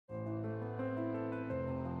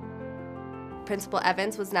Principal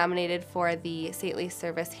Evans was nominated for the Saintly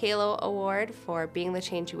Service Halo Award for being the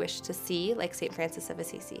change you wish to see, like St. Francis of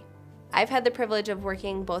Assisi. I've had the privilege of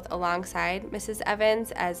working both alongside Mrs.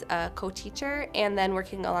 Evans as a co-teacher and then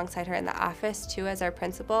working alongside her in the office too as our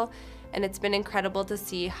principal, and it's been incredible to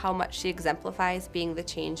see how much she exemplifies being the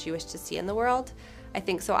change you wish to see in the world. I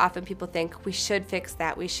think so often people think we should fix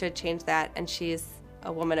that, we should change that, and she's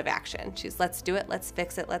a woman of action. She's let's do it, let's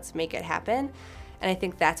fix it, let's make it happen. And I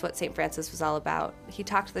think that's what St. Francis was all about. He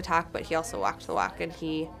talked the talk, but he also walked the walk, and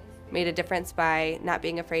he made a difference by not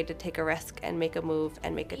being afraid to take a risk and make a move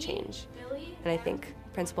and make a change. And I think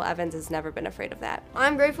Principal Evans has never been afraid of that.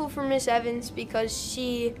 I'm grateful for Miss Evans because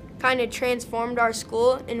she kind of transformed our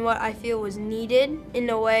school in what I feel was needed in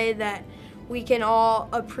a way that we can all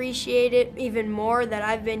appreciate it even more, that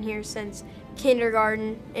I've been here since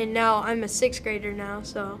kindergarten and now I'm a 6th grader now,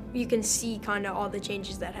 so you can see kind of all the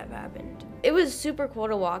changes that have happened. It was super cool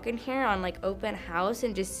to walk in here on like open house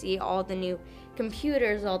and just see all the new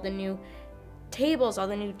computers, all the new tables, all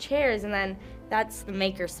the new chairs, and then that's the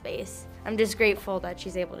maker space. I'm just grateful that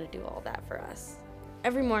she's able to do all that for us.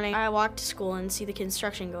 Every morning I walk to school and see the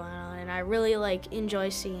construction going on, and I really enjoy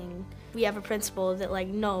seeing we have a principal that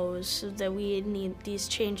knows that we need these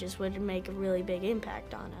changes would make a really big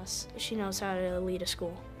impact on us. She knows how to lead a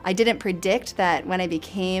school. I didn't predict that when I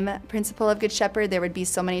became principal of Good Shepherd there would be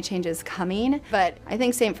so many changes coming, but I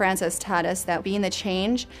think St. Francis taught us that being the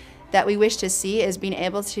change that we wish to see is being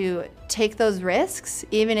able to take those risks,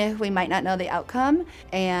 even if we might not know the outcome.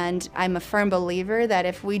 And I'm a firm believer that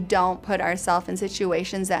if we don't put ourselves in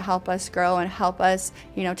situations that help us grow and help us,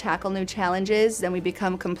 tackle new challenges, then we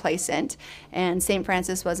become complacent. And St.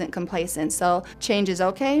 Francis wasn't complacent, so change is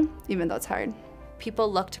okay, even though it's hard. People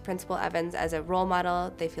look to Principal Evans as a role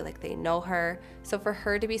model. They feel like they know her. So for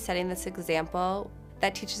her to be setting this example,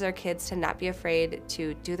 that teaches our kids to not be afraid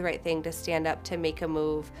to do the right thing, to stand up, to make a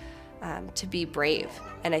move, to be brave.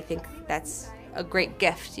 And I think that's a great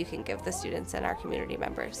gift you can give the students and our community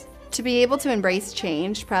members. To be able to embrace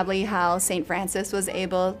change, probably how St. Francis was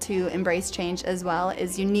able to embrace change as well,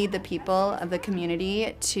 is you need the people of the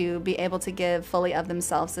community to be able to give fully of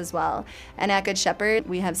themselves as well. And at Good Shepherd,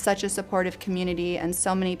 we have such a supportive community and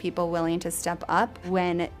so many people willing to step up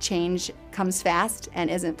when change comes fast and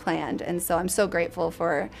isn't planned. And so I'm so grateful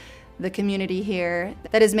for the community here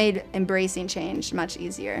that has made embracing change much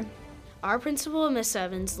easier. Our principal, Miss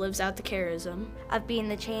Evans, lives out the charism of being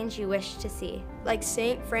the change you wish to see, like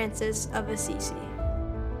St. Francis of Assisi.